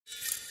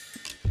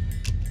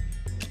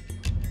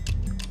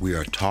We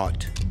are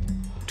taught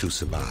to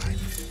survive.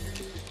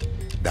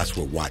 That's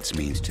what Watts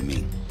means to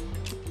me.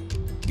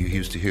 You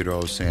used to hear the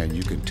old saying,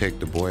 you can take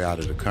the boy out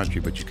of the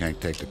country, but you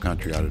can't take the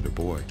country out of the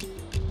boy.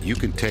 You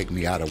can take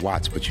me out of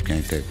Watts, but you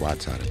can't take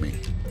Watts out of me.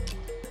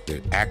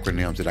 The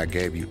acronyms that I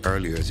gave you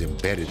earlier is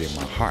embedded in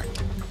my heart.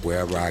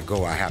 Wherever I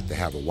go, I have to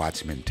have a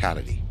Watts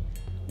mentality.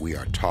 We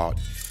are taught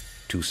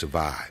to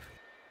survive.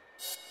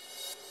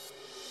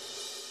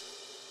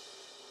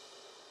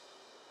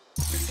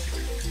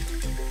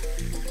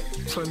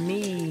 For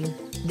me,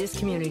 this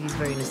community is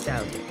very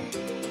nostalgic.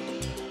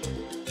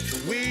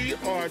 We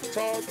are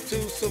taught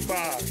to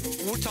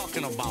survive. We're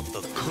talking about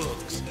the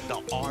cooks,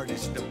 the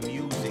artists, the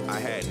music. I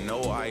had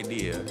no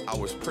idea I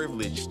was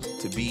privileged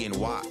to be in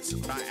Watts.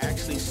 I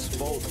actually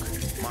spoke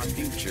my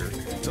future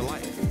to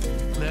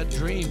life. That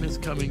dream is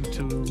coming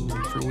to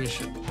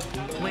fruition.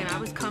 When I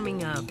was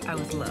coming up, I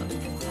was loved.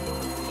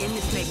 In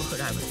this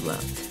neighborhood, I was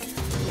loved.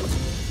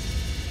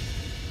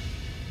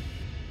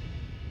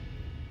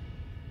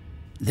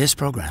 This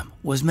program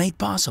was made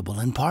possible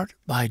in part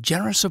by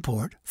generous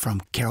support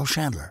from Carol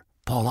Chandler,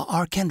 Paula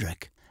R.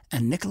 Kendrick,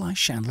 and Nikolai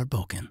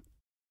Chandler-Boken.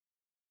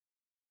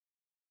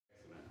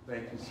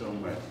 Thank you so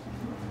much.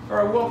 All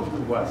right, welcome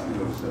to Watts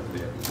up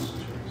there.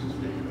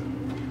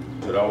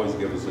 It always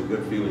gives us a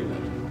good feeling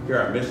to hear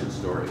our mission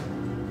story.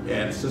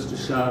 And Sister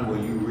Sean,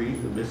 will you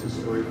read the mission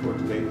story for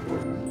today for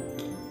us?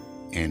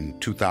 In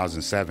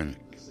 2007,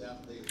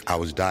 I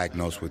was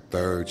diagnosed with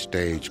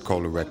third-stage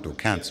colorectal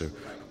cancer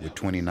with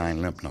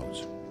 29 lymph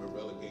nodes.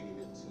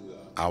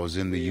 I was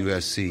in the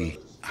USC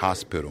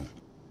hospital.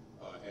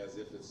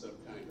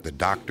 The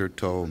doctor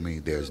told me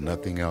there's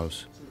nothing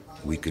else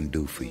we can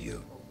do for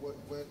you.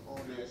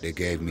 They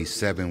gave me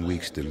 7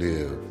 weeks to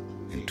live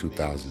in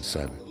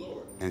 2007.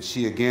 And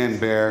she again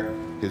bare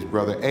his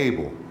brother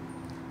Abel.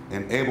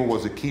 And Abel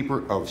was a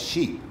keeper of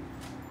sheep,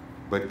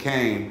 but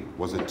Cain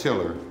was a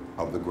tiller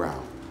of the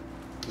ground.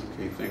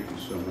 Okay, thank you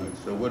so much.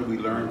 So what did we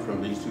learn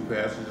from these two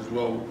passages?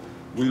 Well,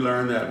 we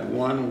learned that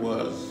one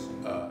was...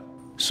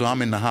 So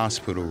I'm in the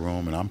hospital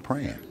room and I'm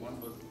praying.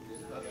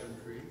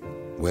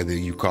 Whether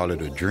you call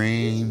it a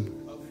dream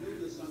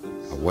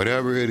or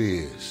whatever it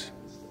is,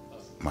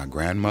 my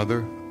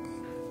grandmother,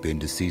 been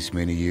deceased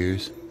many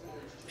years,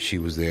 she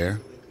was there.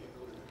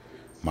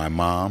 My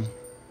mom,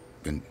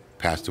 been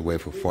passed away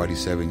for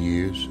 47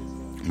 years.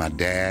 My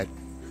dad,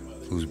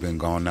 who's been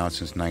gone now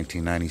since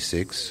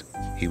 1996,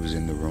 he was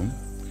in the room.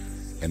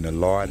 And the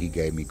Lord, he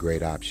gave me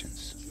great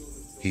options.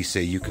 He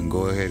said, you can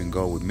go ahead and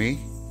go with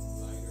me,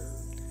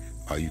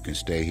 or you can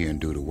stay here and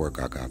do the work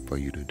I got for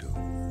you to do.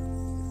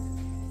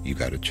 You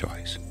got a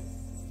choice.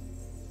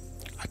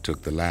 I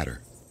took the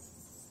latter.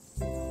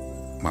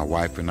 My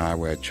wife and I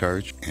were at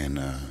church, and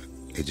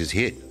it just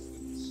hit.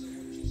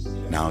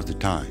 Now's the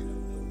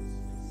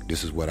time.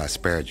 This is what I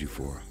spared you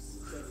for.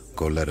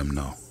 Go let them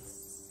know.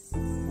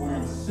 For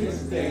in 6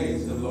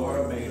 days the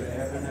Lord made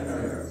heaven and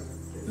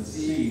earth, the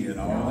sea and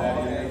all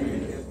that it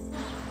is.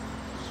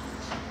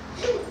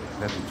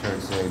 Let the church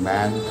say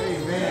amen.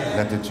 Amen.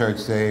 Let the church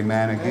say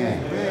amen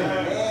again.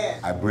 Amen.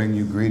 I bring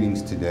you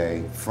greetings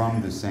today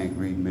from the St.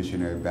 Reed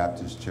Missionary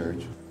Baptist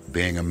Church.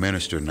 Being a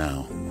minister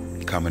now,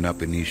 coming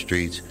up in these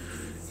streets,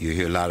 you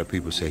hear a lot of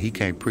people say, he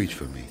can't preach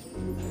for me.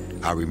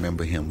 I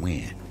remember him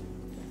when.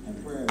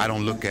 I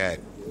don't look at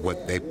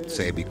what they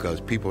say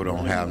because people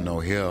don't have no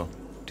hell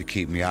to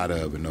keep me out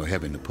of and no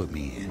heaven to put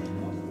me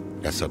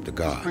in. That's up to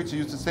God. The preacher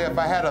used to say, if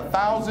I had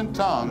 1,000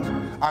 tongues,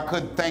 I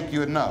couldn't thank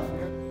you enough.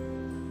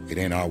 It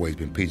ain't always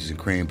been peaches and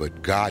cream,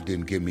 but God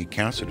didn't give me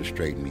cancer to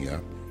straighten me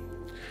up.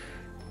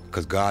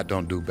 Because God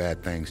don't do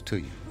bad things to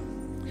you.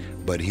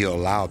 But he'll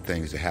allow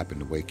things to happen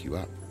to wake you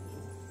up.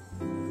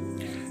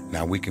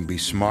 Now we can be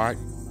smart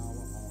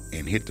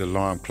and hit the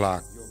alarm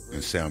clock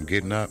and say, I'm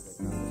getting up.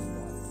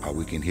 Or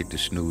we can hit the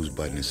snooze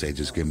button and say,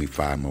 just give me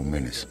 5 more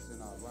minutes.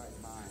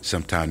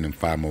 Sometimes them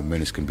 5 more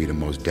minutes can be the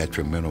most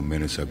detrimental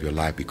minutes of your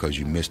life because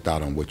you missed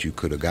out on what you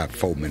could have got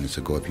 4 minutes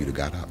ago if you'd have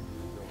got up.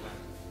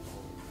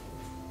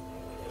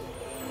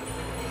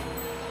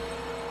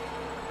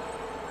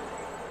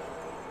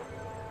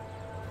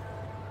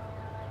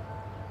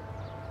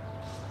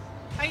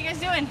 How are you guys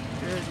doing?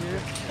 Good, yeah.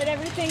 But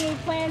everything we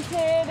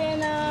planted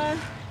in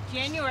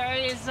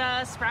January is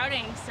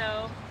sprouting,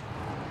 so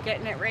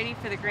getting it ready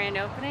for the grand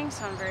opening,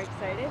 so I'm very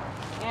excited.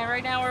 And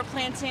right now we're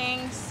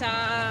planting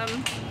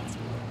some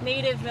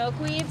native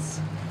milkweeds.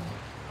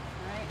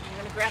 All right, I'm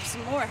gonna grab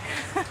some more.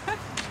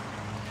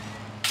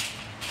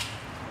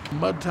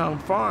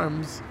 Mudtown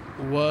Farms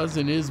was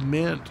and is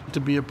meant to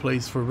be a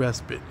place for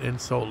respite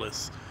and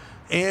solace.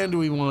 And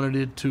we wanted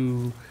it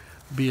to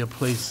be a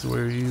place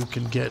where you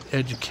can get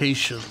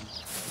education.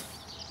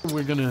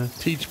 We're going to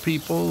teach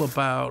people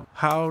about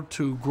how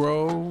to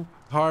grow,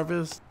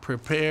 harvest,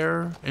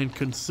 prepare, and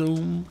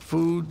consume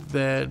food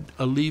that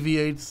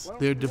alleviates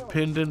their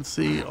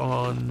dependency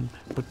on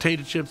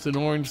potato chips and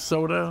orange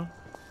soda.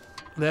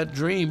 That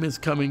dream is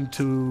coming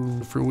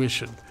to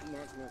fruition.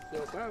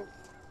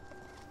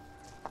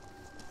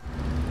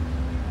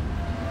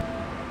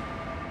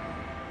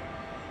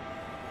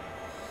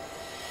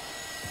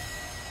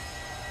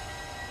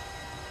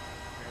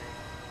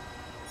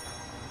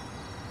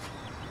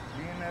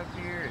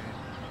 here.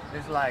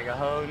 It's like a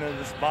whole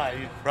nother spot,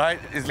 right?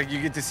 It's like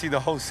you get to see the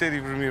whole city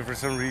from here for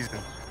some reason.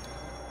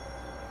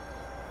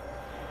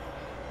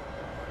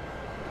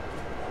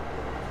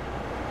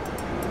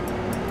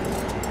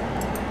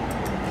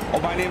 Oh,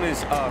 my name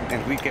is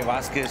Enrique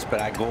Vasquez, but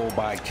I go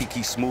by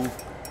Kiki Smooth.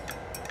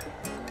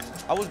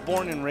 I was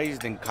born and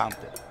raised in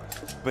Compton,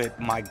 but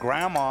my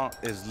grandma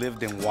has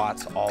lived in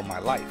Watts all my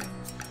life.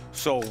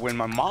 So when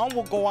my mom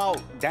would go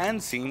out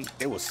dancing,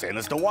 they would send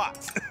us to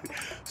Watts.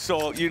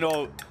 So, you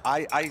know,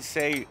 I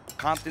say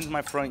Compton's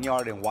my front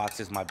yard and Watts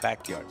is my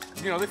backyard.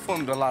 You know, they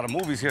filmed a lot of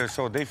movies here,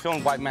 so they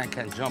filmed White Man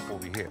Can't Jump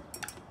over here.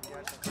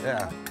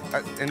 Yeah,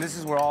 and this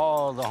is where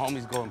all the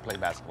homies go and play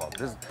basketball.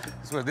 This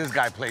is where this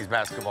guy plays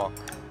basketball.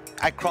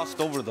 I crossed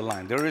over the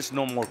line. There is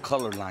no more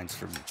color lines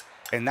for me.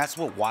 And that's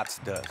what Watts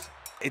does.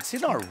 It's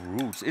in our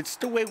roots. It's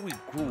the way we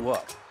grew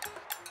up.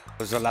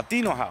 There's a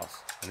Latino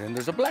house, and then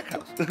there's a black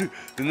house. Then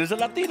there's a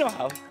Latino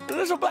house, and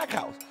there's a black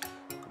house.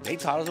 They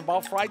taught us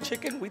about fried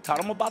chicken. We taught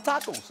them about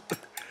tacos.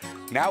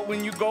 Now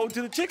when you go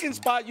to the chicken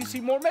spot, you see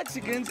more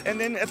Mexicans,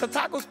 and then at the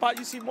taco spot,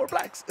 you see more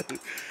blacks.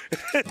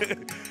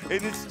 And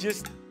it's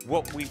just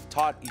what we've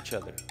taught each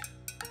other.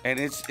 And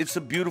it's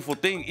a beautiful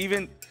thing.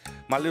 Even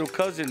my little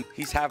cousin,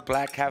 he's half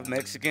black, half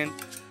Mexican,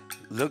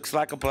 looks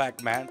like a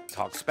black man,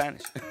 talks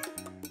Spanish.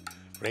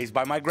 Raised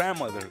by my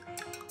grandmother.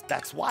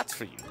 That's Watts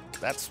for you.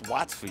 That's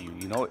Watts for you,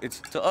 you know?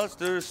 It's, to us,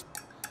 there's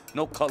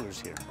no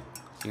colors here.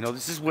 You know,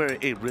 this is where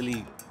it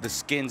really, the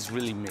skins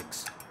really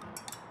mix.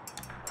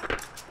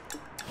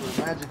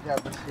 Where magic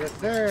happens. Yes,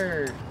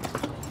 sir.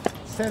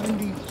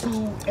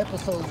 72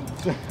 episodes.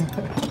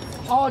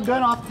 All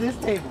done off this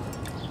table.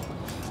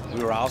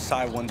 We were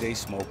outside one day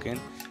smoking,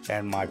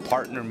 and my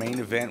partner, Main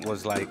Event,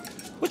 was like,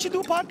 "We should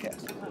do a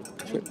podcast."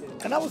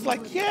 And I was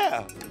like,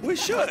 "Yeah, we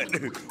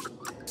should."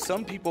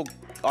 Some people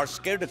are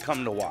scared to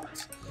come to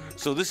Watts.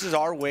 So this is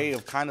our way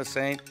of kind of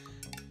saying,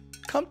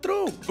 come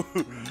through.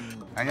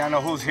 And y'all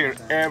know who's here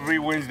every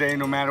Wednesday,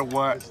 no matter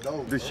what.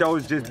 The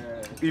show's just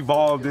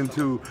evolved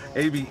into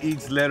AB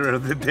Eats Letter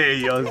of the Day,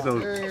 yo. So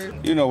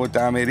you know what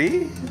time it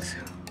is.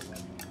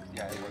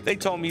 They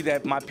told me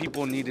that my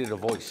people needed a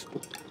voice.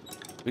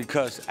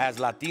 Because as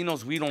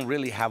Latinos, we don't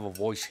really have a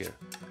voice here.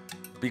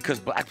 Because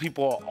black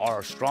people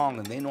are strong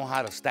and they know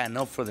how to stand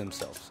up for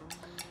themselves.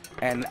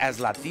 And as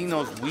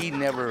Latinos, we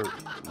never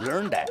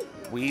learned that.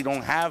 We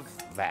don't have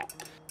that.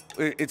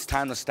 It's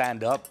time to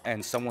stand up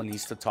and someone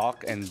needs to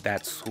talk, and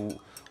that's who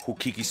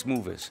Kiki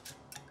Smooth is.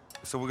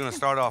 So we're gonna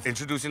start off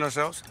introducing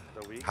ourselves.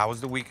 How was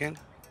the weekend?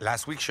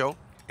 Last week's show,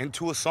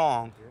 into a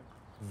song,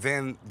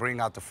 then bring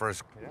out the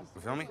first,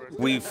 you feel me?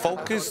 We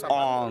focus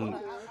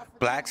on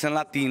blacks and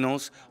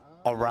Latinos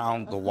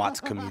around the Watts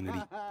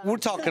community. We're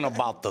talking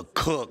about the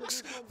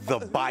cooks, the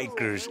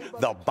bikers,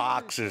 the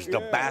boxers, the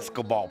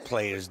basketball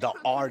players, the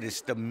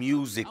artists, the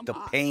music, the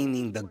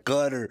painting, the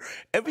gutter,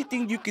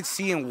 everything you could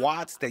see in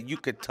Watts that you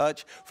could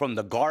touch, from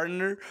the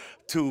gardener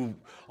to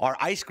our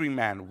ice cream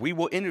man. We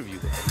will interview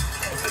them.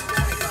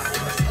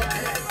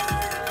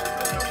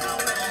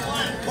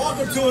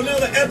 Welcome to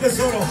another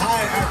episode of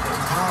High After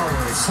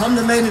Hours. I'm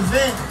the Main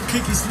Event,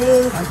 Kiki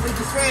Smooth. I'm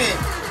Kiki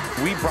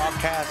Fred. We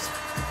broadcast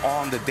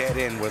on the dead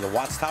end where the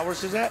Watts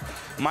Towers is at.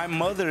 My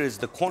mother is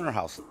the corner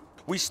house.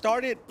 We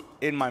started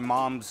in my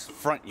mom's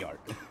front yard.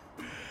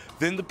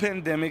 Then the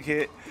pandemic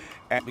hit,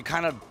 and we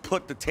kind of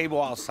put the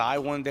table outside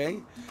one day,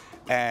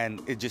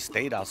 and it just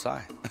stayed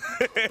outside.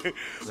 Little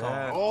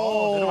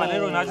by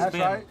little, and I've just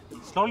been,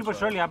 slowly but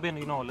surely, I've been,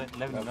 you know,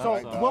 living it up.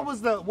 So what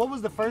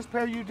was the first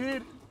pair you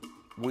did?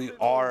 We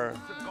are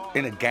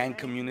in a gang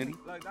community,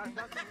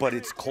 but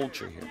it's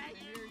culture here.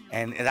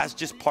 And that's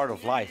just part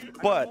of life.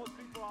 But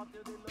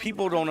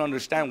people don't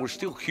understand, we're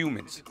still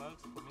humans.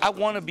 I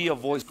want to be a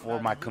voice for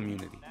my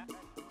community.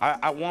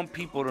 I want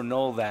people to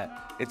know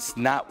that it's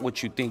not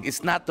what you think.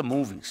 It's not the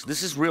movies.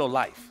 This is real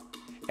life.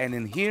 And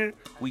in here,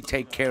 we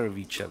take care of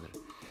each other.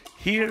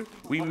 Here,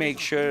 we make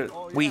sure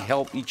we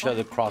help each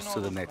other cross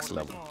to the next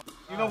level.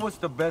 You know what's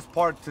the best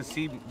part? To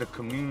see the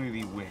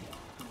community win.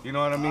 You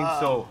know what I mean?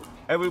 So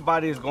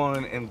everybody is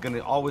going and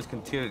gonna always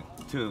continue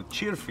to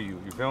cheer for you.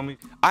 You feel me?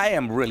 I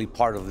am really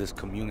part of this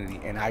community,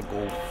 and I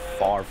go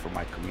far for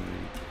my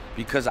community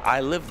because I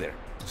live there.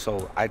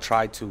 So I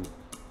try to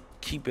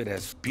keep it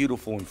as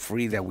beautiful and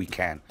free that we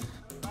can. So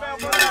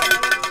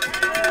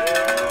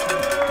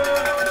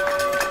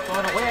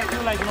in a way, I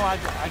feel like, you know,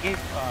 I gave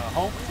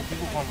hope to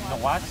people from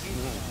the Watts.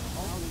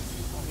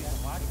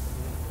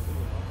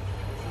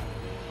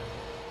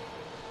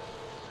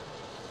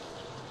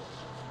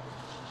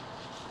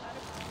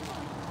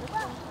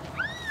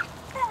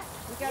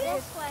 We gotta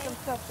get some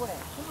stuff for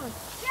that. Come on.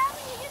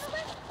 Jeremy, you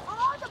let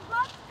all the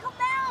bugs come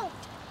out.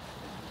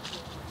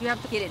 You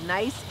have to get it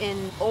nice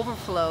and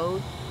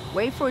overflowed,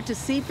 wait for it to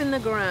seep in the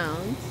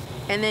ground,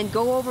 and then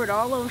go over it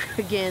all over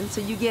again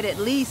so you get at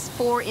least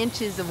 4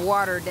 inches of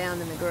water down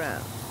in the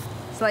ground.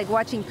 It's like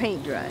watching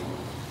paint dry.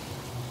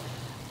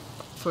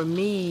 For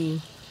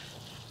me,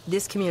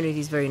 this community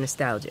is very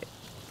nostalgic.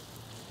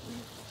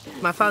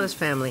 My father's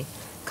family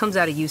comes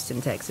out of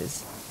Houston,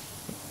 Texas.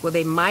 Well,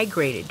 they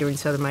migrated during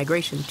Southern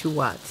migration to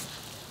Watts.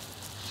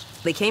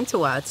 They came to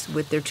Watts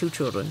with their 2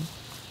 children,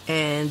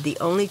 and the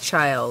only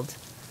child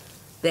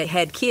that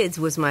had kids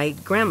was my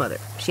grandmother.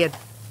 She had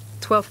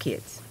 12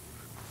 kids.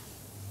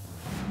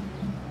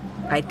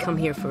 I'd come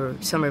here for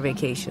summer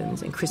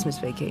vacations and Christmas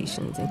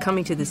vacations, and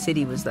coming to the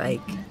city was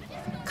like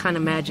kind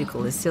of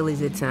magical, as silly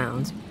as it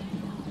sounds.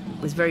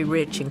 It was very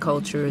rich in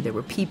culture. There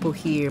were people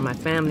here. My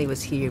family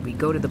was here. We'd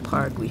go to the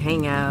park. We'd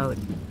hang out.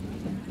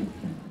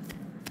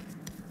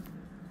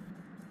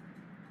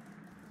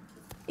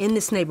 In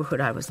this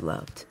neighborhood, I was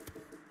loved.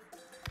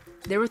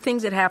 There were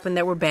things that happened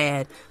that were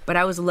bad, but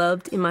I was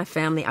loved in my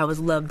family. I was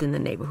loved in the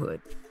neighborhood.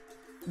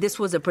 This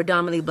was a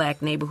predominantly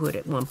black neighborhood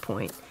at one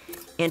point.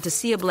 And to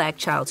see a black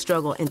child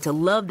struggle and to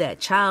love that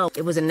child,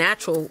 it was a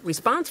natural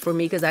response for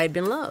me because I had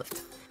been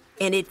loved.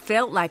 And it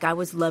felt like I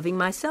was loving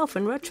myself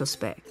in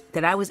retrospect,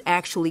 that I was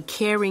actually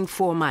caring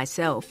for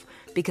myself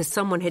because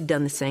someone had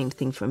done the same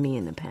thing for me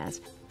in the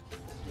past.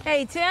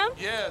 Hey, Tim?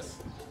 Yes.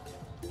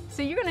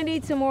 So you're going to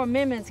need some more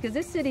amendments because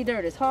this city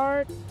dirt is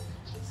hard.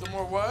 Some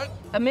more what?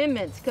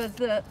 Amendments, because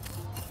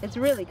it's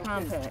really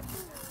compact.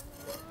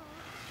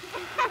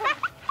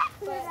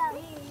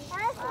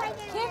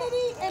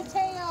 Kennedy and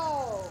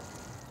Teo.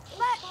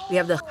 We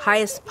have the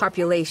highest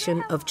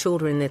population of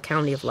children in the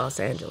county of Los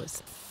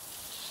Angeles.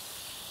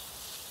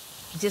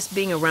 Just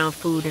being around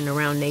food and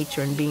around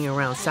nature and being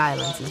around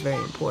silence is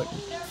very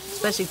important,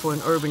 especially for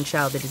an urban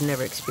child that has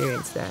never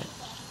experienced that.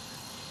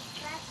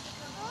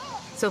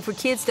 So for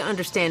kids to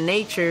understand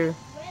nature,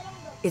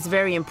 it's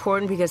very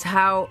important because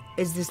how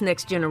is this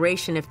next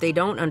generation, if they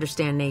don't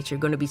understand nature,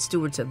 going to be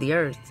stewards of the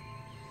earth?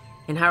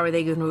 And how are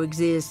they going to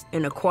exist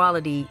in a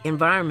quality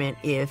environment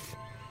if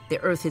the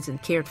earth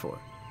isn't cared for?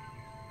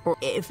 Or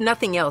if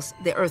nothing else,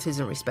 the earth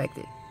isn't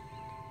respected.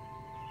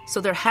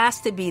 So there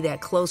has to be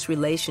that close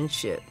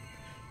relationship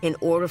in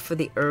order for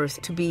the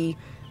earth to be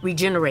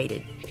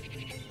regenerated.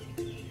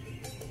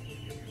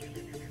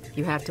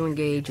 You have to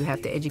engage, you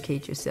have to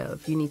educate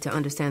yourself. You need to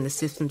understand the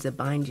systems that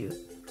bind you.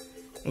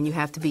 And you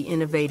have to be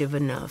innovative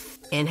enough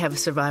and have a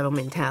survival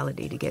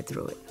mentality to get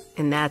through it.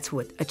 And that's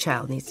what a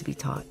child needs to be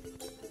taught.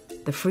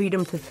 The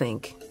freedom to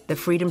think, the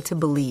freedom to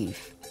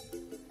believe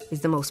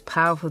is the most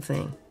powerful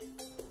thing.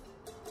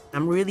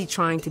 I'm really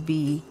trying to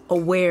be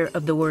aware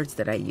of the words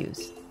that I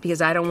use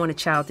because I don't want a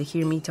child to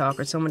hear me talk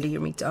or someone to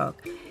hear me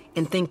talk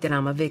and think that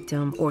I'm a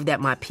victim or that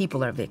my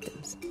people are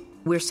victims.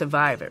 We're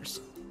survivors.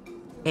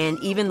 And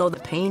even though the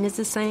pain is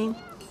the same,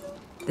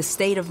 the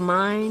state of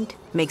mind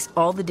makes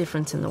all the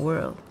difference in the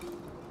world.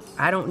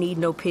 I don't need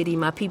no pity.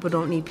 My people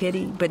don't need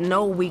pity. But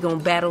no, we gonna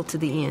battle to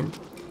the end.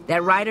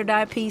 That ride or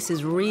die piece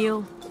is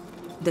real.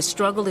 The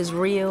struggle is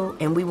real,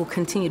 and we will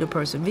continue to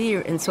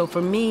persevere. And so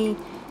for me,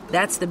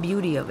 that's the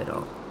beauty of it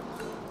all.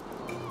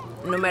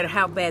 No matter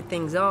how bad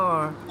things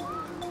are,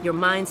 your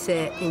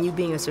mindset and you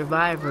being a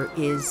survivor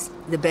is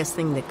the best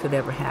thing that could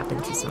ever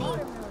happen to someone.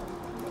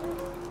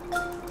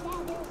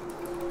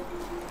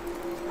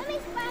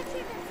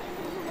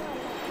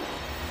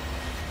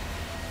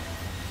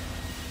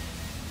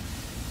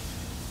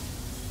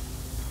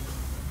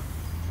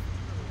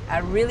 I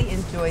really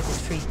enjoyed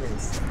the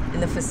treatments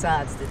and the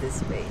facades to this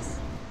space.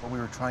 What we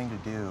were trying to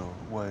do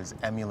was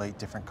emulate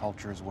different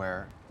cultures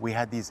where we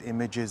had these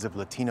images of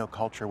Latino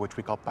culture, which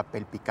we call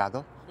papel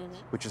picado,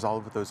 which is all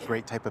of those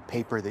great type of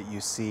paper that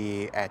you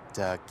see at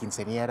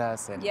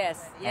quinceañeras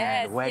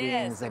and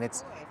weddings, and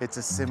it's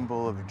a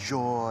symbol of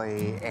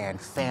joy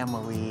and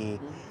family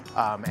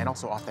and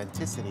also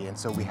authenticity. And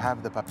so we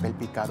have the papel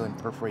picado in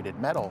perforated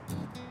metal,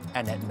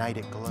 and at night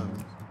it glows.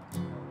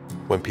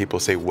 When people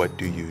say, "What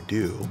do you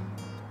do?"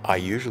 I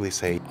usually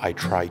say I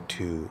try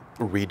to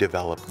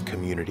redevelop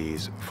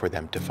communities for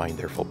them to find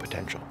their full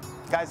potential.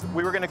 Guys,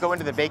 we were going to go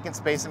into the vacant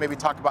space and maybe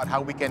talk about how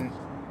we can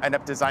end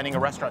up designing a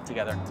restaurant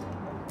together.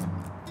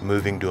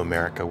 Moving to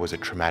America was a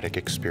traumatic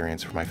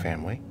experience for my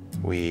family.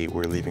 We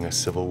were leaving a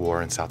civil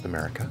war in South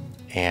America,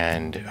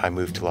 and I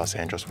moved to Los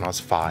Angeles when I was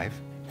 5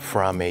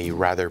 from a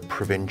rather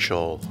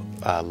provincial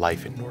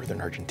life in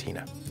northern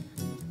Argentina.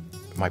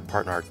 My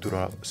partner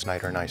Arturo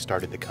Snyder and I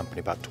started the company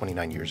about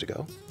 29 years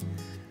ago.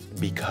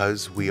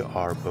 Because we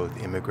are both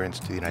immigrants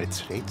to the United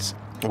States,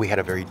 we had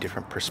a very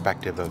different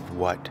perspective of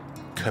what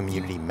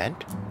community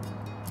meant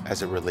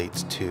as it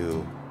relates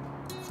to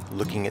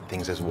looking at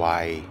things as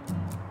why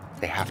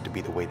they have to be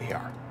the way they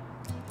are.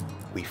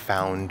 We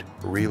found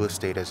real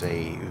estate as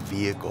a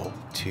vehicle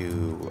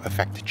to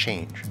affect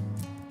change.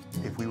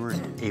 If we were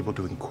able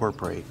to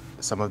incorporate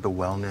some of the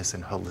wellness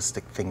and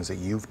holistic things that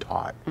you've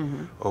taught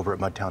over at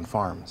Mudtown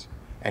Farms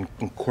and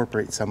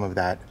incorporate some of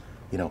that,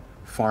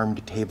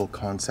 farm-to-table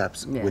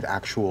concepts with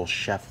actual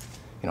chef,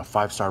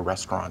 5-star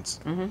restaurants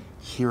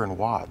here in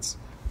Watts,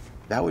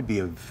 that would be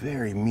a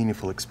very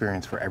meaningful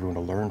experience for everyone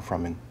to learn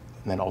from and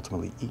then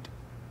ultimately eat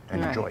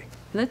and enjoy.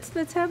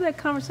 Let's have that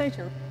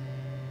conversation.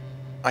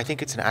 I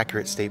think it's an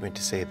accurate statement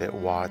to say that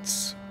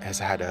Watts has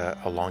had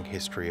a long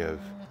history of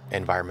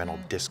environmental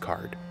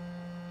discard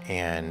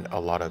and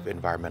a lot of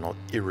environmental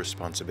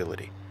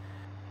irresponsibility.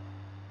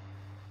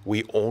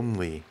 We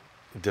only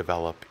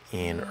develop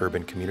in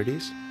urban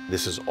communities.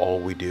 This is all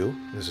we do.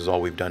 This is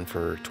all we've done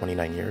for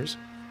 29 years.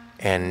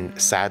 And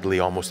sadly,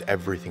 almost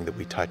everything that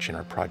we touch in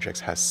our projects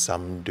has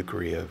some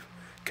degree of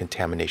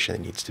contamination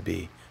that needs to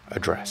be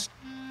addressed.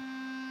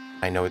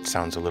 I know it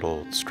sounds a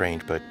little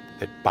strange, but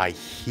that by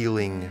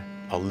healing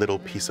a little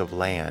piece of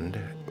land,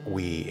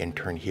 we in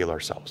turn heal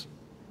ourselves.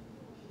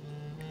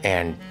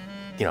 And,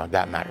 you know,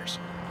 that matters.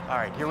 All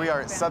right, here we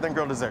are at Southern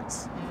Girl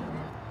Desserts.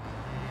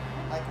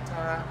 Hi,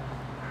 Katara.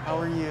 How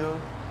are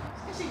you?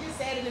 She just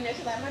said it and then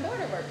she let my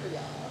daughter work for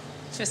y'all.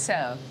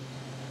 Triselle.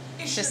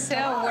 It's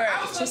Triselle worked.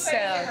 I was gonna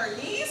say, is it her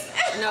niece?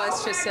 No,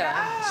 it's Oh my Triselle.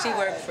 God. She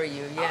worked for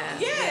you, yeah.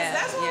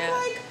 Yes, that's what I'm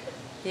like.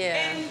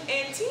 Yeah.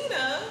 And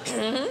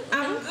Tina,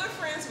 I'm good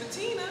friends with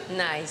Tina.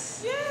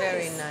 Nice. Yes.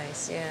 Very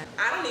nice, yeah.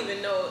 I don't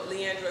even know,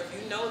 Leandra, if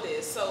you know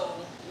this. So,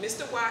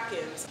 Mr.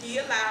 Watkins, he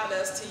allowed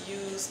us to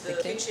use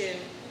the kitchen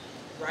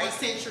right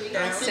century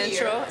down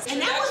Central. here.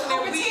 And that was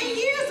over 10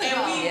 years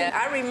ago. Yeah,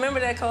 I remember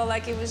that call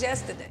like it was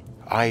yesterday.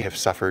 I have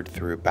suffered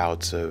through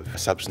bouts of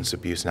substance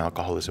abuse and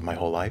alcoholism my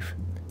whole life.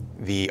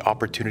 The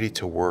opportunity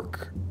to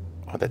work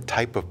on the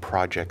type of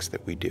projects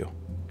that we do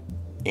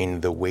in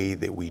the way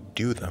that we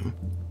do them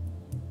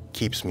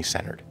keeps me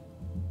centered.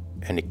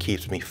 And it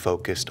keeps me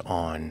focused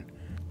on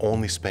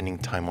only spending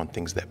time on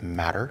things that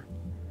matter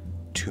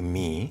to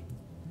me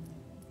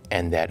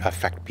and that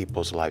affect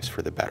people's lives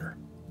for the better.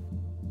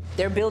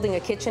 They're building a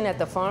kitchen at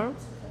the farm,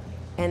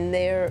 and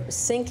they're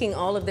sinking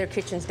all of their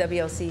kitchens,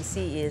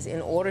 WLCC is,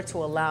 in order to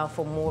allow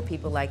for more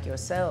people like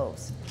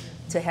yourselves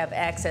to have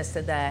access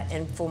to that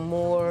and for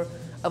more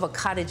of a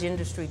cottage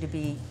industry to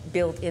be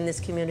built in this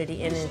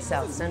community and in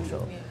South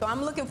Central. So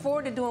I'm looking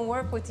forward to doing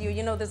work with you.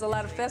 You know, there's a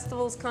lot of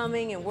festivals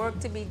coming and work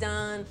to be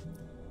done.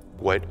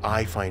 What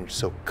I find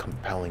so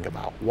compelling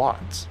about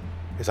Watts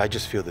is I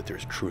just feel that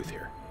there's truth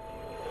here.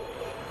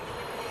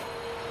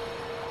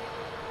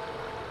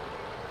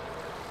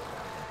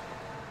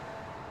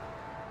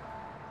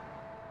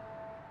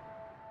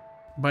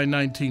 By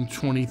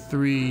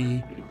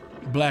 1923,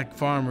 black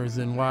farmers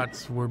in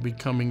Watts were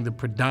becoming the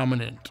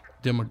predominant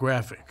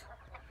demographic,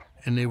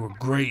 and they were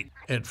great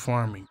at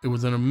farming. It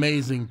was an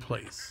amazing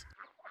place.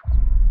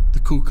 The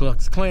Ku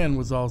Klux Klan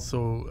was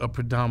also a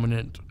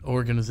predominant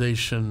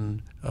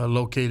organization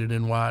located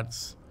in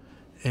Watts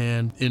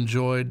and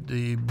enjoyed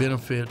the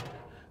benefit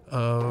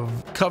of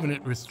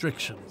covenant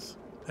restrictions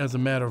as a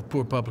matter of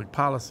poor public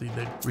policy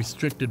that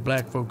restricted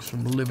black folks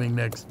from living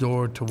next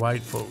door to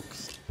white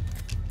folks.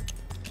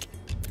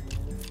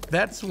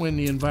 That's when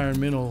the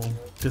environmental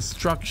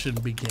destruction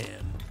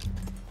began.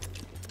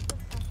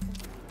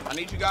 I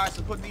need you guys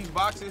to put these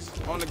boxes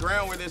on the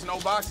ground where there's no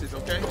boxes,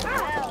 okay?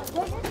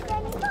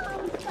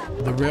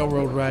 The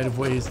railroad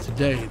right-of-ways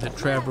today that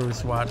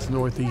traverse Watts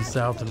northeast,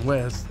 south, and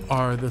west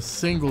are the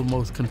single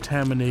most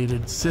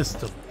contaminated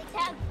system.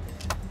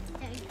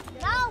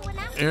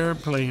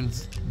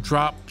 Airplanes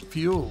drop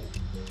fuel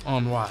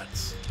on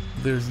Watts.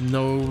 There's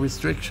no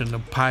restriction. A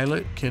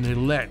pilot can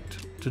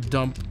elect to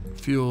dump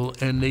fuel,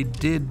 and they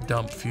did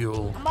dump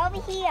fuel. I'm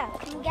over here.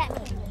 Come get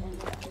me.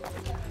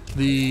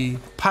 The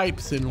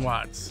pipes in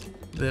Watts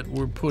that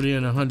were put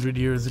in 100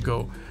 years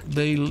ago,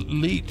 they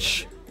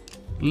leach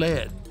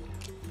lead.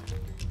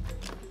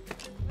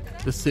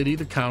 The city,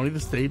 the county, the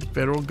state, the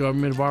federal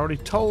government have already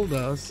told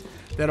us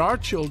that our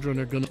children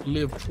are going to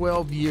live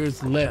 12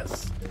 years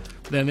less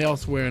than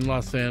elsewhere in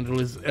Los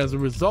Angeles as a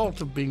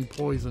result of being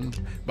poisoned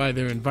by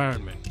their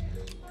environment.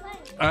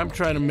 I'm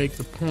trying to make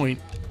the point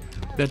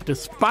that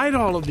despite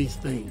all of these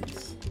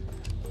things,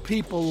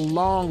 people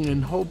long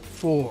and hope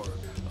for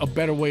a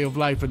better way of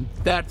life, and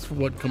that's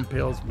what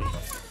compels me.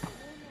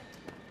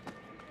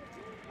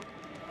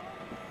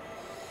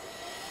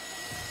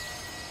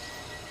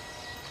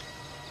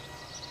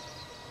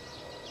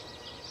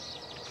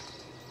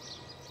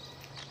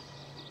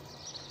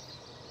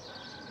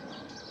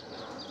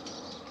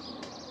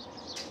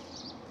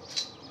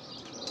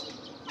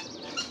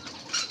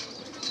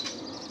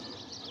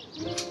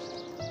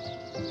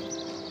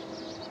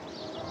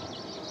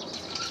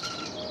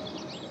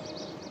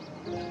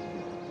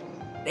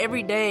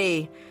 Every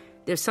day,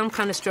 there's some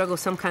kind of struggle,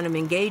 some kind of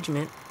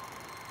engagement.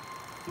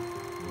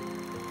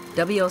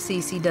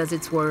 WLCC does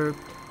its work.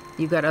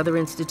 You've got other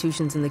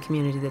institutions in the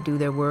community that do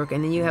their work,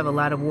 and then you have a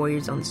lot of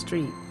warriors on the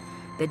street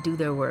that do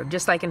their work.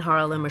 Just like in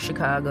Harlem or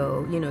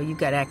Chicago, you know, you've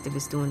got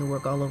activists doing the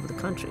work all over the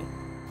country.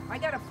 I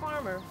got a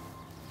farmer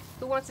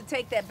who wants to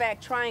take that back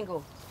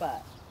triangle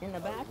spot in the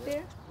back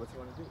there. What's he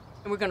want to do?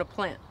 And we're going to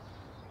plant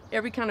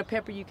every kind of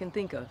pepper you can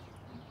think of.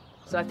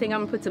 So I think I'm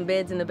going to put some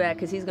beds in the back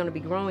because he's going to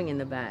be growing in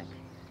the back.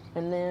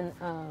 And then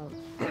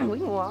we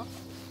can walk.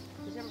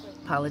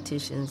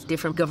 Politicians,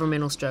 different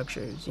governmental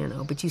structures, you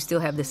know, but you still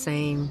have the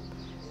same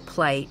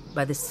plight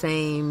by the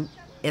same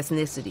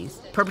ethnicities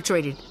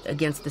perpetrated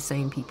against the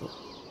same people.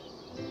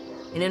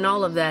 And in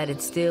all of that,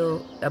 it's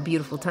still a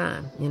beautiful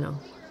time, you know,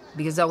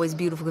 because it's always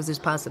beautiful because there's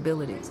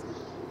possibilities.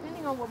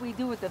 Depending on what we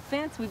do with the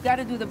fence, we've got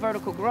to do the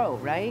vertical grow,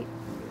 right?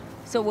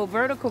 So we'll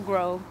vertical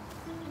grow,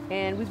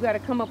 and we've got to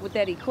come up with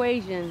that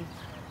equation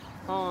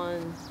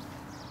on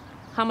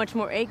how much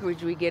more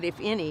acreage we get, if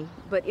any.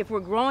 But if we're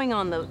growing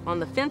on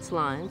the fence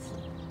lines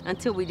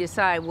until we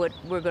decide what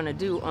we're going to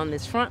do on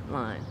this front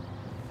line,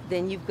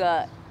 then you've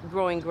got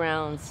growing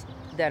grounds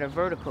that are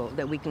vertical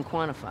that we can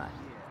quantify.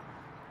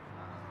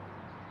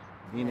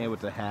 Being able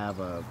to have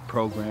a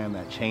program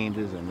that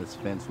changes and this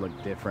fence look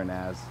different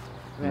as,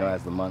 you know,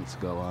 as the months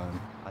go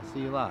on. I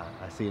see a lot.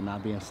 I see it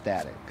not being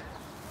static.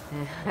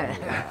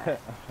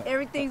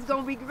 Everything's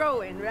gonna be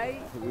growing,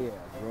 right? Yeah,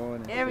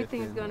 growing.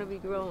 Everything's gonna be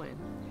growing.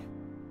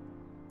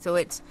 So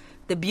it's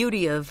the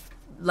beauty of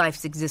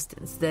life's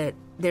existence, that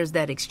there's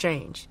that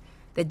exchange.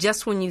 That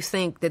just when you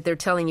think that they're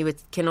telling you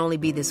it can only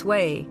be this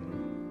way,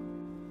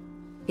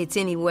 it's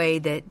any way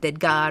that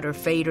God or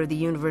fate or the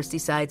universe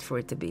decides for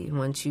it to be,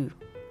 once you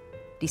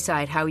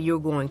decide how you're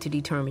going to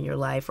determine your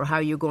life or how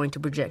you're going to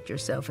project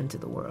yourself into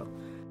the world.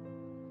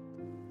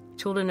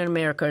 Children in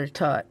America are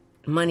taught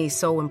money is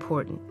so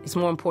important. It's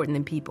more important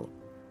than people.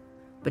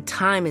 But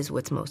time is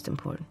what's most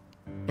important,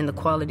 and the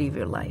quality of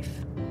your life.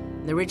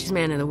 The richest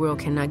man in the world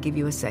cannot give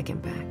you a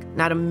second back,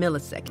 not a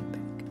millisecond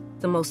back.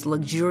 The most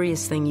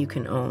luxurious thing you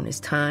can own is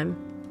time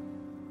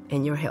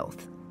and your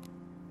health.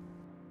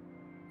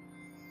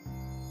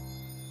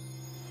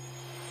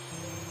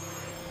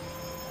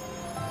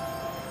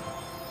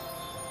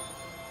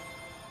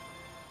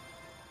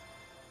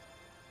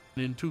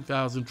 In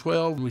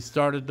 2012, we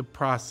started the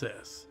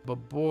process.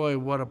 But boy,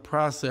 what a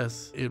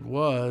process it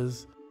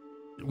was.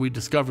 We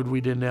discovered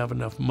we didn't have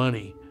enough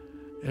money.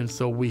 And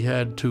so we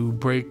had to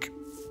break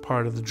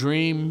part of the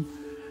dream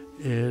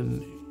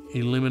and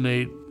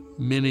eliminate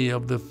many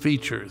of the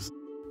features.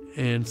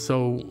 And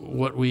so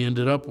what we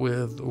ended up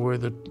with were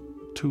the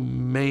two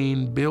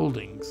main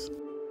buildings.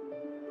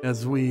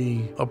 As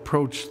we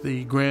approach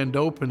the grand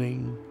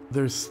opening,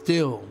 there's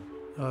still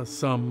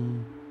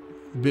some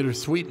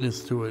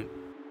bittersweetness to it.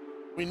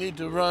 We need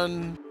to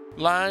run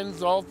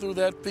lines all through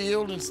that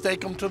field and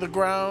stake them to the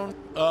ground.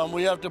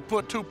 We have to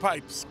put 2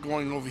 pipes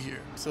going over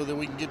here so that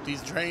we can get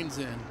these drains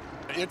in.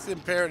 It's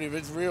imperative,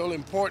 it's real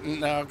important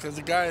now because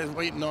the guy is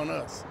waiting on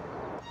us.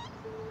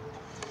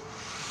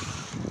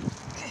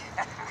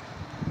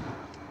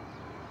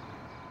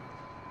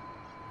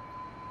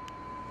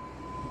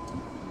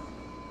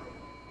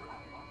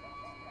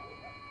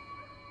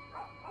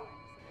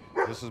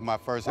 This is my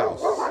first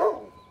house.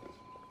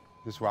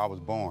 This is where I was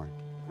born.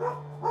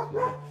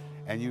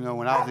 And you know,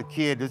 when I was a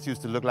kid, this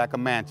used to look like a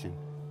mansion.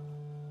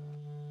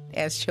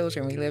 As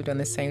children, we lived on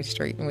the same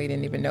street and we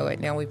didn't even know it.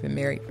 Now we've been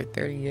married for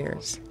 30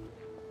 years.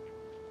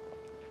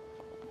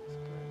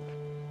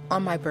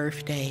 On my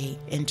birthday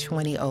in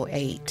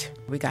 2008,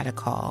 we got a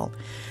call,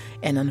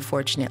 and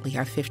unfortunately,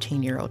 our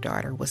 15-year-old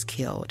daughter was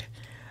killed.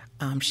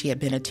 She had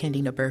been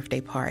attending a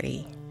birthday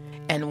party,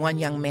 and one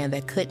young man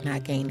that could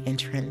not gain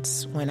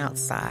entrance went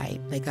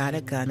outside. They got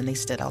a gun and they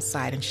stood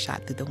outside and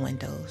shot through the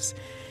windows,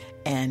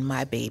 and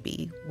my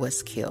baby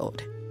was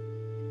killed.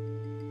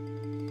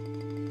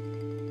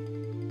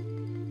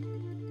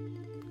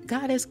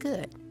 God is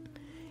good.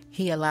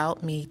 He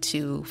allowed me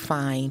to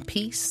find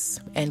peace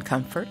and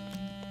comfort,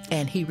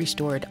 and He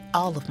restored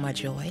all of my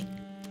joy.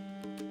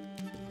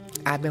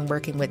 I've been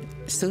working with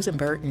Susan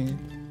Burton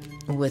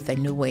with A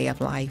New Way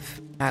of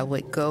Life. I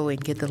would go and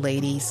get the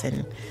ladies,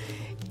 and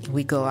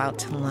we go out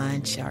to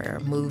lunch or a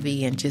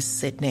movie and just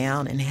sit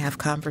down and have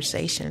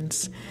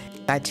conversations.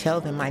 I tell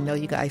them, I know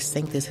you guys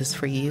think this is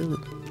for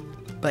you,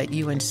 but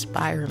you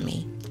inspire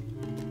me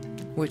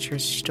with your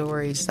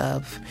stories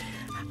of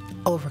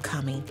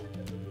overcoming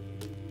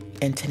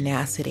and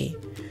tenacity.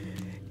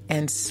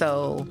 And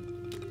so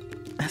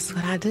that's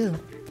what I do.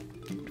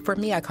 For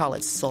me, I call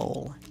it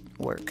soul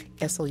work,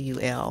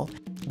 S-O-U-L.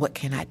 What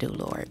can I do,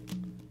 Lord?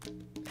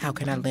 How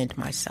can I lend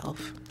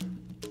myself?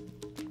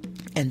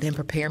 And then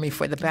prepare me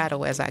for the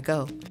battle as I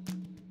go.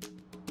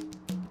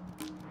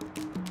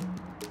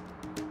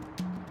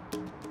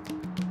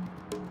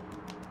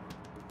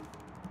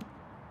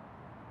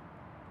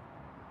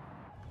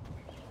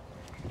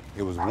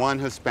 It was one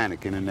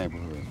Hispanic in the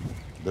neighborhood,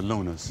 the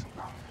Lunas.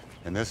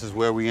 And this is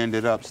where we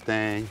ended up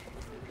staying.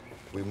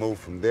 We moved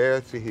from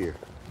there to here.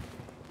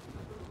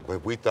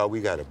 But we thought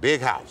we got a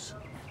big house.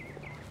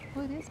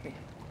 What is big?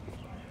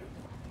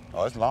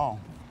 Oh, it's long.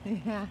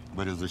 Yeah.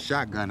 But it's a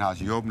shotgun house.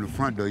 You open the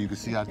front door, you can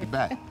see out the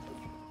back.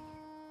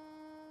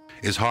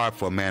 It's hard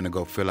for a man to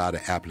go fill out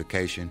an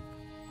application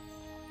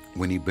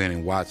when he's been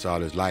in Watts all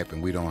his life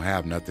and we don't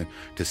have nothing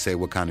to say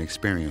what kind of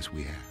experience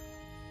we have.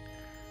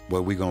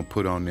 What we gonna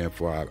put on there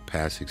for our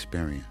past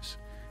experience?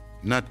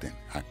 Nothing.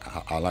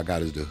 All I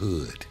got is the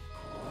hood.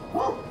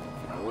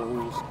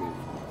 Old school.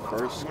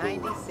 First school.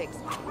 96.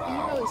 You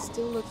know, it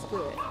still looks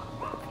good.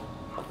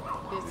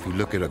 If you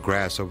look at a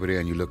grass over there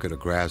and you look at a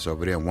grass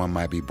over there, one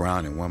might be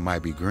brown and one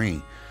might be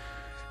green.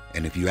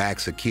 And if you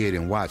ask a kid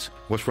in Watts,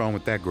 what's wrong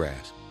with that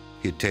grass?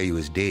 He'll tell you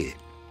it's dead.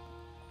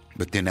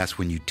 But then that's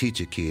when you teach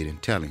a kid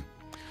and tell him,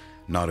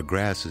 no, the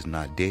grass is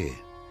not dead.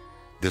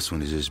 This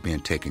one is just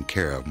being taken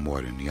care of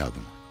more than the other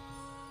one.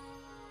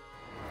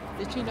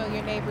 Did you know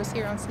your neighbors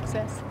here on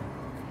Success?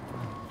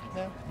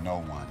 No? No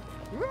one.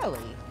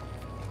 Really?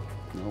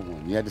 No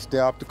one. You had to stay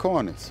off the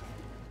corners.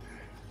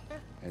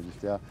 Had to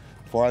stay off.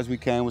 As far as we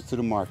came was to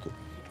the market.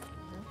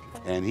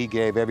 And he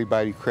gave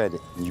everybody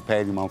credit, and you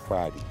paid him on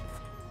Friday.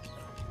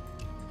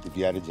 if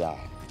you had a job.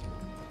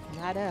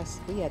 Not us.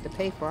 We had to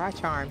pay for our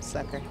charms,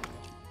 sucker.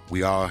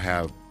 We all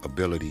have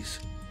abilities,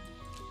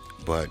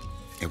 but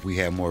if we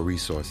had more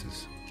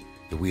resources,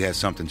 if we had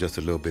something just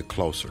a little bit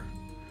closer,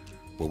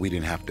 where we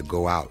didn't have to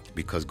go out,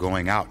 because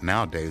going out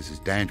nowadays is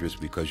dangerous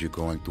because you're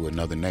going through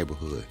another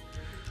neighborhood.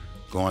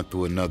 Going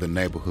through another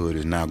neighborhood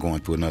is now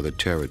going through another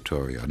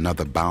territory,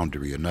 another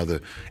boundary,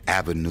 another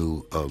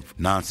avenue of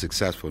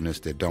non-successfulness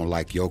that don't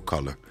like your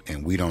color,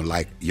 and we don't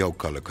like your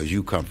color because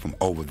you come from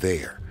over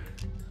there.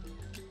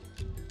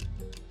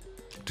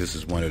 This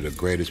is one of the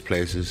greatest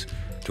places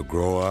to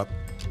grow up,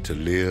 to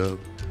live,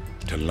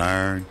 to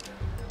learn,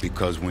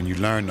 because when you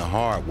learn the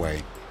hard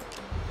way,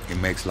 it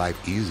makes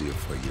life easier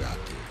for you out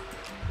there.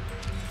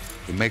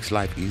 It makes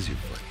life easier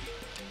for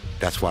you.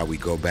 That's why we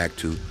go back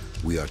to,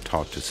 we are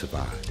taught to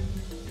survive.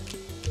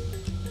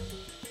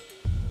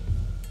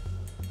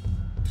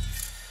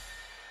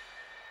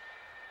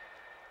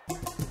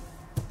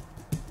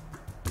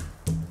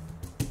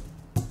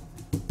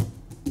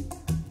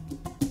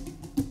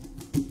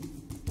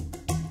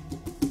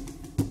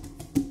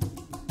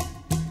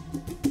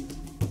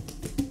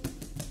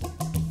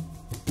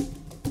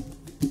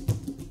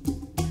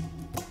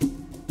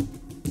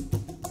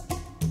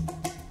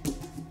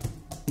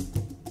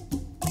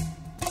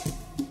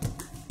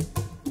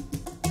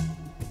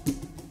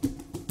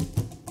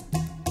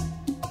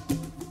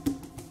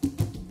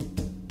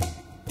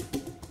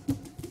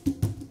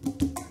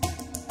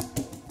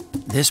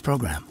 This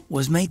program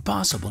was made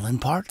possible in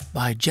part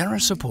by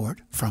generous support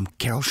from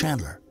Carol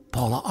Chandler,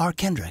 Paula R.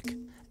 Kendrick,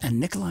 and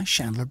Nikolai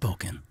Chandler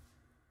Boken.